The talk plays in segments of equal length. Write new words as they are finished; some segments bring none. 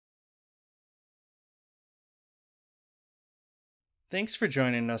Thanks for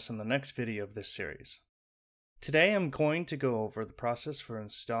joining us in the next video of this series. Today I'm going to go over the process for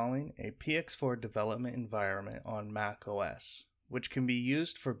installing a PX4 development environment on macOS, which can be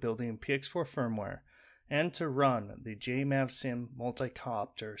used for building PX4 firmware and to run the jmavsim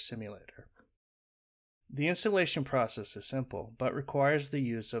multi-copter simulator. The installation process is simple, but requires the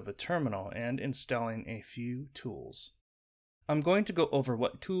use of a terminal and installing a few tools. I'm going to go over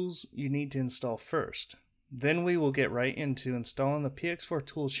what tools you need to install first. Then we will get right into installing the PX4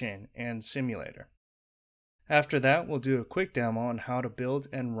 toolchain and simulator. After that, we'll do a quick demo on how to build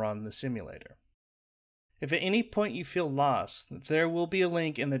and run the simulator. If at any point you feel lost, there will be a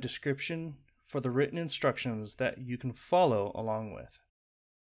link in the description for the written instructions that you can follow along with.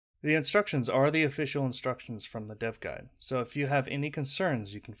 The instructions are the official instructions from the dev guide, so if you have any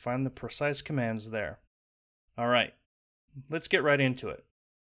concerns, you can find the precise commands there. Alright, let's get right into it.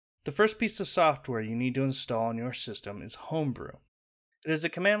 The first piece of software you need to install on your system is Homebrew. It is a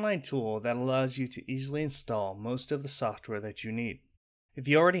command line tool that allows you to easily install most of the software that you need. If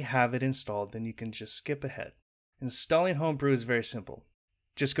you already have it installed, then you can just skip ahead. Installing Homebrew is very simple.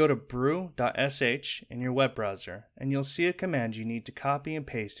 Just go to brew.sh in your web browser and you'll see a command you need to copy and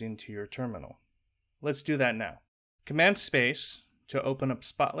paste into your terminal. Let's do that now. Command space to open up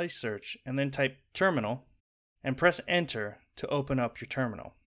Spotlight Search and then type terminal and press enter to open up your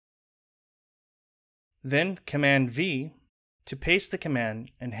terminal. Then Command V to paste the command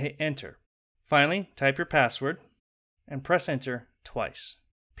and hit enter. Finally, type your password and press enter twice.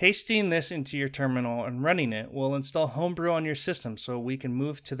 Pasting this into your terminal and running it will install Homebrew on your system so we can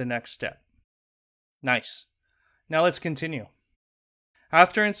move to the next step. Nice. Now let's continue.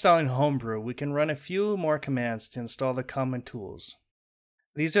 After installing Homebrew, we can run a few more commands to install the common tools.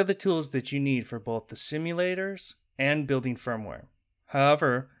 These are the tools that you need for both the simulators and building firmware.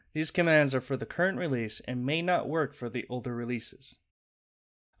 However, these commands are for the current release and may not work for the older releases.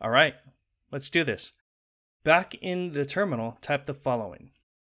 Alright, let's do this. Back in the terminal, type the following.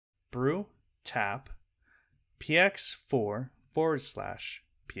 Brew tap px4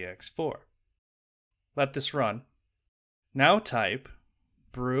 /px4. Let this run. Now type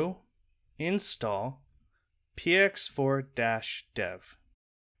brew install px4-dev.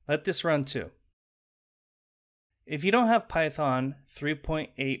 Let this run too. If you don't have Python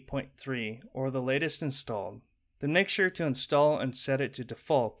 3.8.3 or the latest installed, then make sure to install and set it to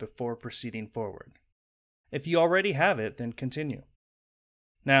default before proceeding forward. If you already have it, then continue.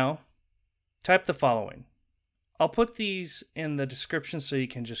 Now, type the following. I'll put these in the description so you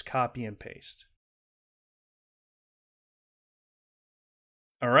can just copy and paste.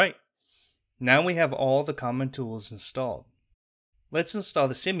 Alright, now we have all the common tools installed. Let's install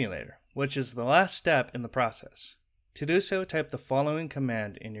the simulator, which is the last step in the process. To do so, type the following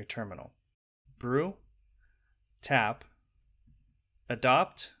command in your terminal. Brew tap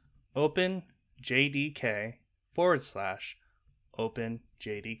AdoptOpenJDK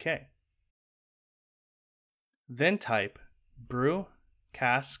 /openjdk. Then type brew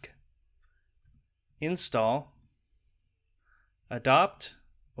cask install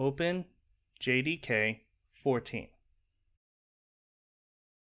AdoptOpenJDK 14.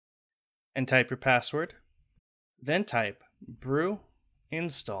 And type your password. Then type brew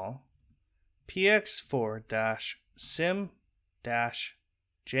install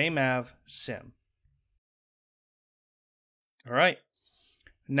px4-sim-jmavsim. Alright,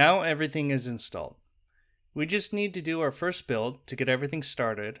 now everything is installed. We just need to do our first build to get everything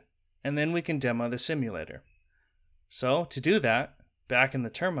started, and then we can demo the simulator. So to do that, back in the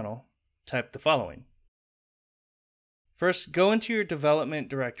terminal, type the following. First, go into your development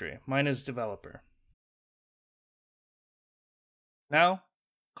directory. Mine is developer. Now,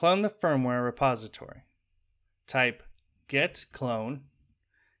 clone the firmware repository. Type git clone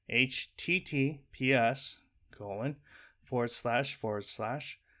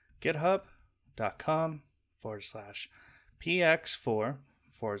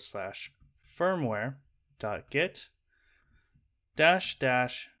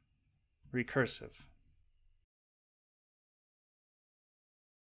 --recursive.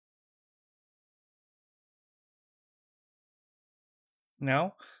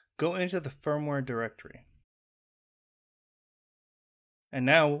 Now, go into the firmware directory. And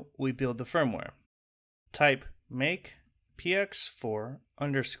now we build the firmware. Type make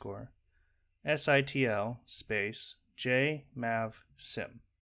px4_sitl space jmavsim.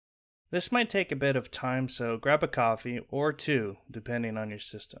 This might take a bit of time, so grab a coffee or two, depending on your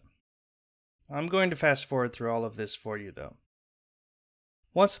system. I'm going to fast forward through all of this for you though.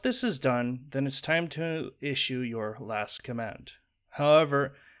 Once this is done, then it's time to issue your last command.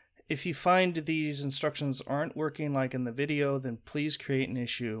 However, If you find these instructions aren't working like in the video, then please create an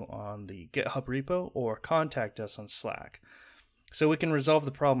issue on the GitHub repo or contact us on Slack so we can resolve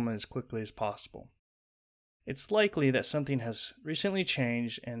the problem as quickly as possible. It's likely that something has recently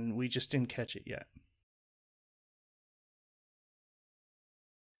changed and we just didn't catch it yet.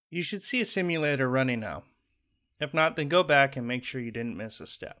 You should see a simulator running now. If not, then go back and make sure you didn't miss a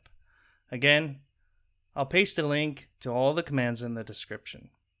step. Again, I'll paste a link to all the commands in the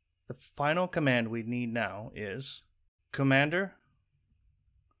description. The final command we need now is commander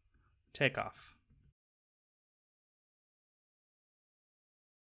takeoff.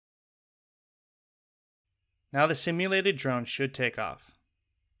 Now the simulated drone should take off.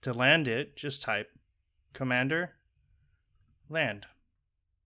 To land it, just type commander land.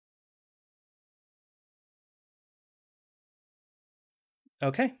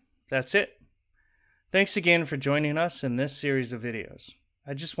 Okay, that's it. Thanks again for joining us in this series of videos.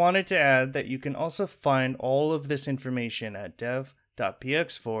 I just wanted to add that you can also find all of this information at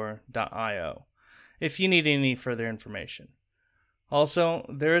dev.px4.io if you need any further information. Also,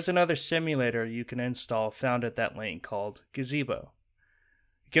 there is another simulator you can install found at that link called Gazebo.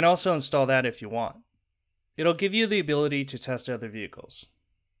 You can also install that if you want. It'll give you the ability to test other vehicles.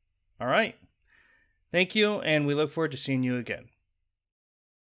 Alright, thank you, and we look forward to seeing you again.